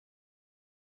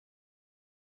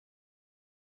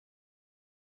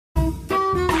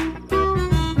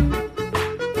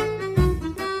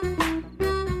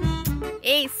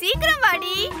ஏய் சீக்கிரம்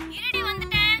வாடி. இருடி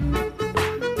வந்துட்டேன்.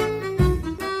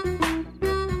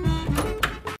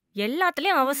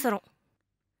 எல்லாத்துலயும் அவசரம்.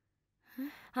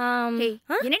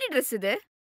 என்னடி ட்ரெஸ் இது?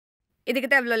 இதுக்கு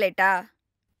தான் இவ்வளோ லேட்டா?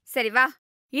 சரி வா.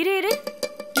 இரு இரு,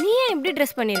 நீ ஏன் இப்படி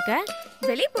ட்ரெஸ் பண்ணிருக்க?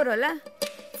 வெளியே போறோம்ல.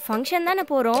 ஃபங்க்ஷன் தானே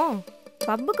போறோம்.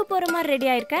 பப்புக்கு போற மாதிரி ரெடி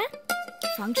ஆயிருக்க?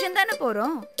 ஃபங்க்ஷன் தானே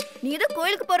போறோம். நீ ஏதோ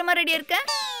கோயிலுக்கு போற மாதிரி ரெடியா இருக்க.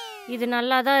 இது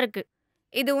நல்லா தான் இருக்கு.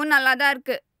 இதுவும் நல்லா தான்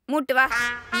இருக்கு. மூட்டு வா.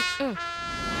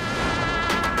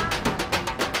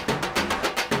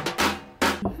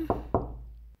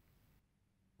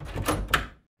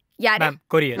 யாரு? Ma'am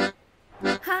courier.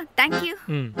 thank you.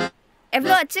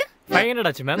 எவ்வளவு ஆச்சு? 500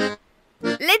 ஆச்சு மேம்.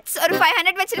 லெட்ஸ் ஒரு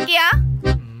 500 வச்சிருக்கியா?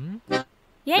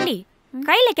 ஏண்டி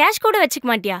கையில கேஷ் கூட வச்சுக்க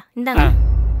மாட்டியா? இந்தாங்க.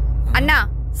 அண்ணா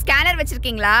ஸ்கேனர்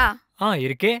வச்சிருக்கீங்களா?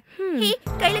 இருக்கே.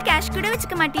 கையில கேஷ் கூட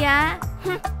வச்சுக்க மாட்டியா?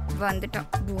 வந்துட்டோம்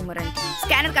பூமரன்.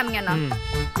 ஸ்கேனர் காமிங்க அண்ணா.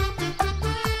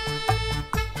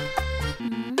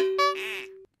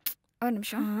 ஒரு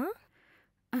நிமிஷம்.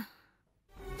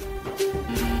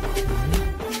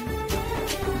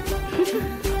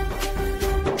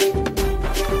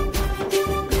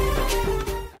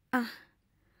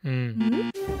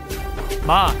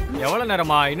 மா எவ்வளவு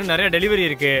நேரமா? இன்னும் நிறைய டெலிவரி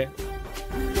இருக்கு.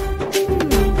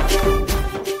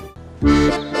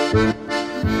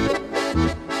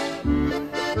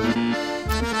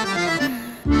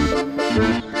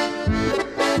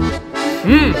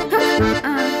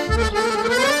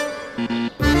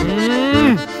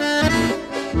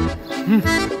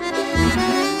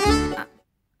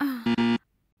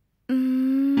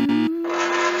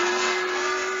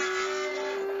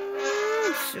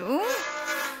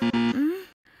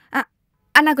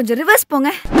 அண்ணா கொஞ்சம் ரிவர்ஸ் போங்க.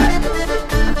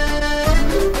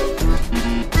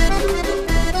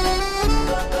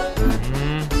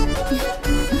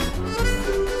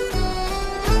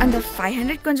 அந்த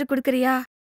 500 கொஞ்சம் கொடுக்கறியா?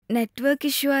 நெட்வொர்க்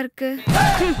இஷ்யூவா இருக்கு.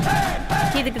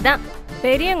 இதுக்கு தான்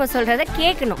பெரியவங்க சொல்றத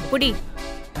கேட்கணும். புடி.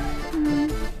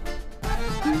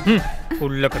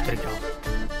 உள்ள கத்திரிக்கா.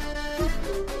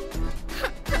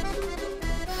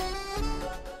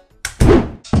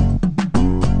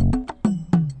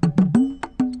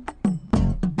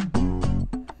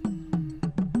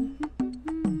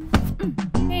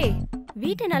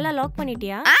 வீட்டை நல்லா லாக்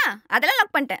பண்ணிட்டியா? அதெல்லாம்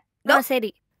லாக் பண்ணிட்டேன். சரி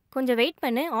கொஞ்சம் வெயிட்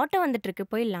பண்ணு. ஆட்டோ வந்துட்டு இருக்கு,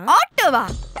 போயிடலாம். ஆட்டோவா?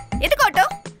 எதுக்கு ஆட்டோ?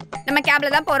 நம்ம கேப்ல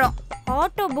தான் போறோம்.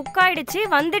 ஆட்டோ புக் ஆயிடுச்சு,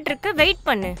 வந்துட்டு இருக்கு. வெயிட்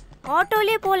பண்ணு,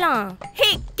 ஆட்டோலயே போலாம். ஹே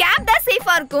கேப் தான்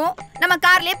சேஃபா இருக்கும். நம்ம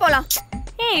கார்லயே போலாம்.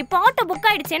 ஏய் இப்போ ஆட்டோ புக்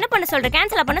ஆயிடுச்சு, என்ன பண்ண சொல்ற?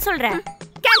 கேன்சல் பண்ண சொல்றேன்.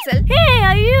 கேன்சல்? ஹே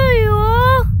ஐயோ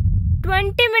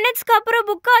 20 மினிட்ஸ்க்கு அப்புறம்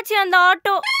புக் ஆச்சு அந்த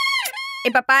ஆட்டோ.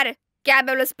 இப்ப பாரு கேப்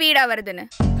எவ்வளவு ஸ்பீடா வருதுன்னு.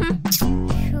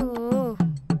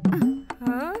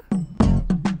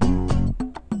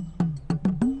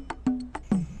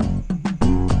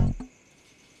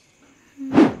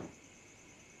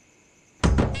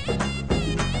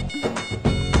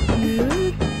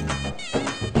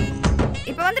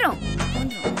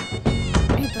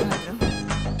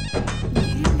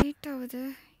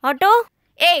 ஆட்டோ?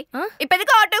 ஏய் இப்ப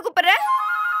எதுக்கு ஆட்டோ கூப்பிடுற?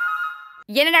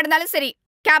 என்ன நடந்தாலும் சரி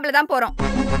கேப்ல தான் போறோம்.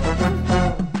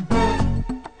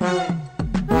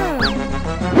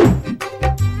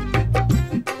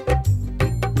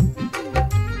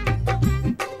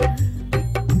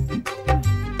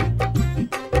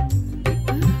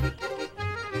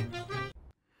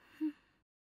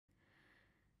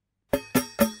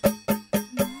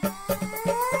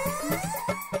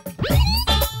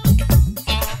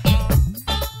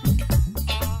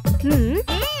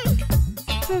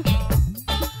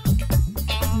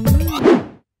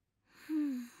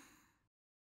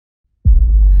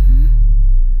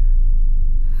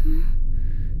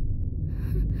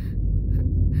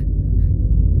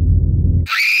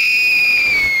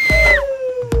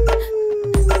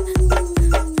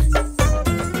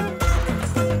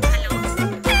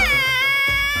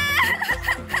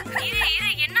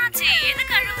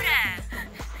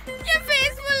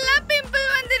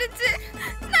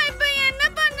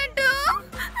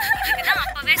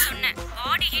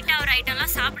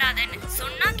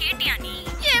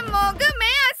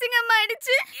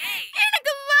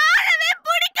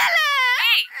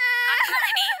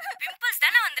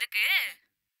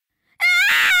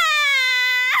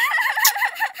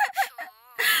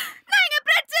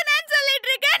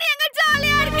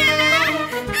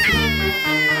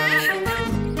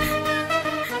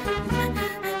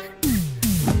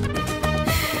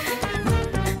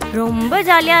 ரொம்ப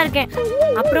ஜாலியா இருக்கேன்.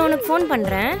 அப்புறம் உனக்கு ஃபோன்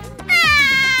பண்றேன்.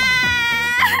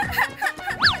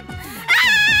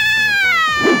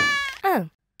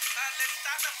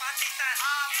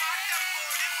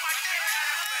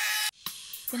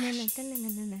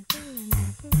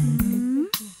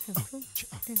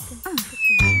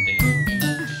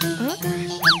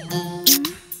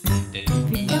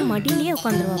 விட்டா மடியிலேயே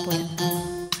உட்காந்துருவா போல.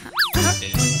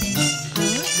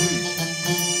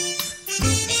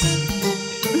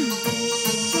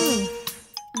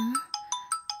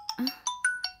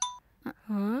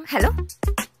 ஹலோ.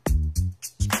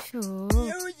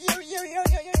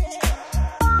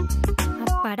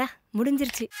 அப்பாடா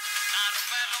முடிஞ்சிருச்சு.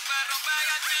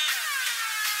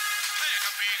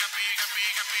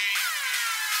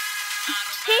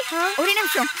 ஒரு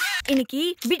நிமிஷம், இன்னைக்கு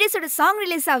பிடிஎஸோட சாங்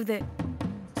ரிலீஸ் ஆகுது.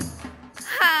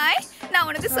 ஹாய், நான்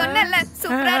உனக்கு சொன்னேன்ல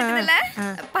சூப்பரா இருக்குதுல்ல,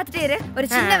 பாத்துட்டே இரு, ஒரு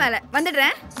சின்ன வேலை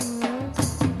வந்துடுறேன்.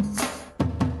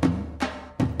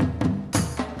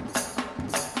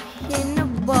 என்ன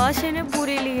பாஷனே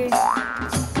புரியலையே.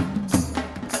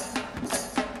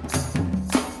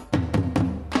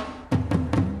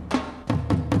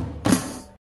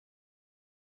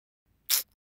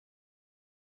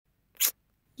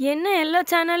 என்ன எல்லா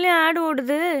சேனல்லையும் ஆட்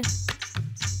ஓடுது.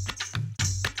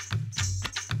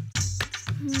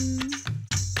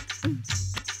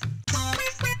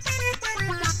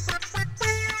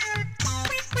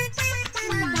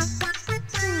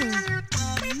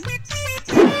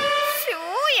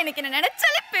 எனக்கு என்ன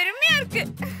நினைச்சாலே பெருமையா இருக்கு.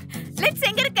 லெட்ஸ்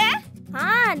எங்க இருக்க?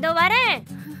 இதோ வரேன்.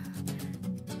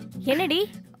 என்னடி?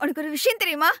 உனக்கு ஒரு விஷயம்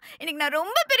தெரியுமா? இன்னைக்கு நான்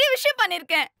ரொம்ப பெரிய விஷயம்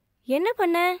பண்ணிருக்கேன். என்ன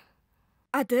பண்ண?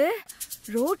 அது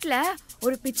ரோட்ல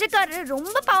ஒரு பிச்சைக்காரர்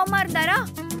ரொம்ப பாவமா இருந்தாரா,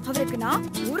 அவருக்கு நான்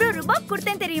 ₹1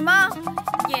 கொடுத்தேன் தெரியுமா?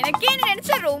 எனக்கே என்ன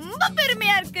நினைச்சா ரொம்ப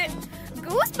பெருமையா இருக்கு.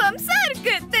 கூஸ் பம்ப்ஸா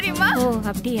இருக்கு தெரியுமா? ஓ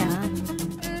அப்படியா?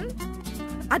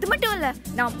 அது மட்டும் இல்ல,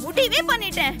 நான் முடிவே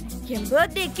பண்ணிட்டேன். என்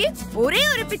பர்த்டேக்கு ஒரே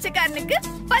ஒரு பிச்சைக்காரனுக்கு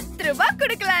 ₹10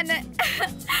 கொடுக்கலான்னு.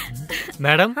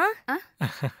 மேடம்.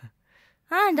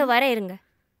 இதோ வரேன் இருங்க.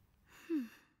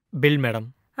 Bill madam.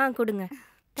 கொடுங்க.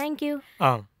 Thank you.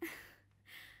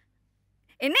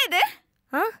 என்ன இது?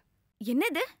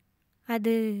 என்னது?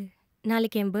 அது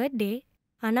நாளைக்கு என் பர்த்டே.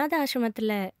 அநாத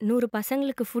ஆசிரமத்தில் 100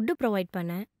 பசங்களுக்கு ஃபுட்டு ப்ரொவைட்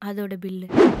பண்ணேன். அதோட பில்லு.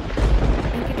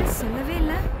 என்கிட்ட சொல்லவே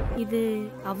இல்லை. இது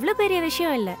அவ்வளோ பெரிய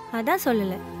விஷயம் இல்லை, அதான்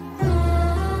சொல்லலை.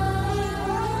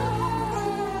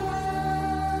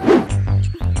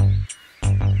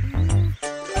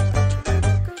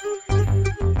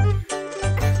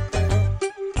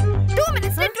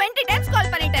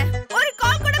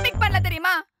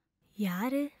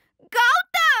 யாரு?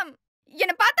 கௌதம்.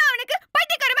 என்ன பார்த்தா அவனுக்கு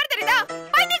பைத்தியக்கார மாதிரி தெரியுதா?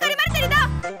 பைத்தியக்கார மாதிரி தெரியுதா?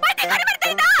 பைத்தியக்கார மாதிரி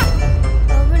தெரியுதா?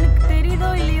 அவனுக்கு தெரியுதோ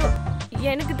இல்லையோ,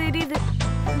 எனக்கு தெரியுது.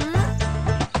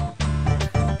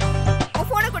 உன்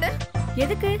போனை கொடு.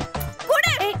 எதுக்கு?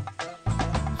 கொடு.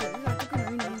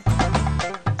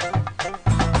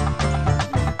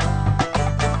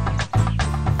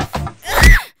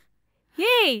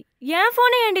 ஏய், என்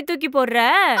போனை ஏண்டி தூக்கி போடுற?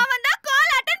 அவன் தான்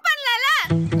கால் அட்டெண்ட் பண்ணலல.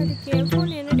 அதுக்கு என்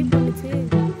போன் என்னடி பண்ணுச்சு?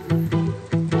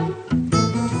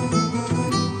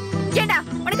 ஏடா,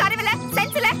 உனக்கு அறிவில்ல,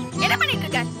 சென்ஸ் இல்ல, என்ன பண்ணிட்டு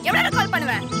இருக்க? எவ்வளவு கால்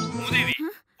பண்ணுவ? உதவி.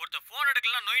 ஒருத்த போன்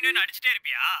எடுக்கலாம் நோய் நோய்னு அடிச்சிட்டே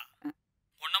இருப்பியா?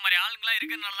 உன்ன மாதிரி ஆளுங்களா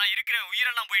இருக்கறனால தான் இருக்கிற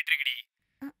உயிரெல்லாம் போயிட்டு இருக்குடி.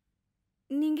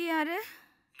 நீங்க யாரு?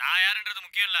 நான் யாருன்றது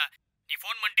முக்கியம் இல்ல. நீ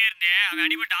போன் பண்ணிட்டே இருந்தே, அவன்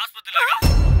அடிபட்டு ஹாஸ்பிடல்ல இருக்கான்.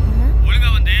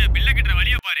 ஒழுங்கா வந்து பில்ல கட்டுற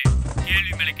வழிய பாரு.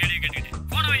 கேள்வி மேல கேள்வி கேட்டுட்டு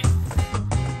போன் வை.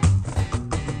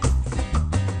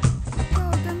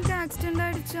 கௌதம்க்கு ஆக்சிடென்ட்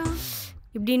ஆயிடுச்சா?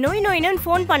 இப்படி நோய் நோய்னு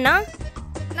ஃபோன் பண்ணா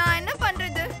நான் என்ன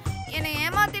பண்றது? என்னை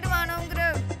ஏமாத்திடுவானோங்கற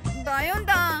பயம்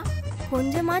தான்.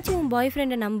 கொஞ்சமாச்சும் உன் பாய்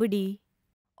ஃப்ரெண்டை நம்புடி.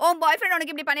 உன் பாய் ஃப்ரெண்ட்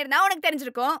உனக்கு இப்படி பண்ணிருந்தா உனக்கு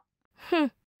தெரிஞ்சிருக்கும்.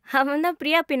 அவன் தான்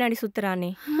பிரியா பின்னாடி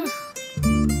சுத்துறானே.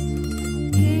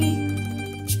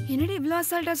 என்னடி இவ்ளோ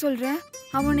அசால்ட்டா சொல்ற?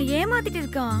 அவனை ஏமாத்திட்டு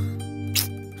இருக்கான்.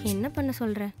 என்ன பண்ண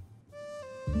சொல்ற?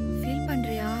 ஃபீல்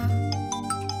பண்றியா?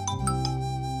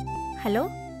 ஹலோ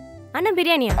அண்ணா,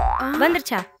 பிரியாணியா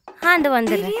வந்துருச்சா? அந்த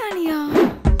வந்துடுறேன். பிரியாணியா?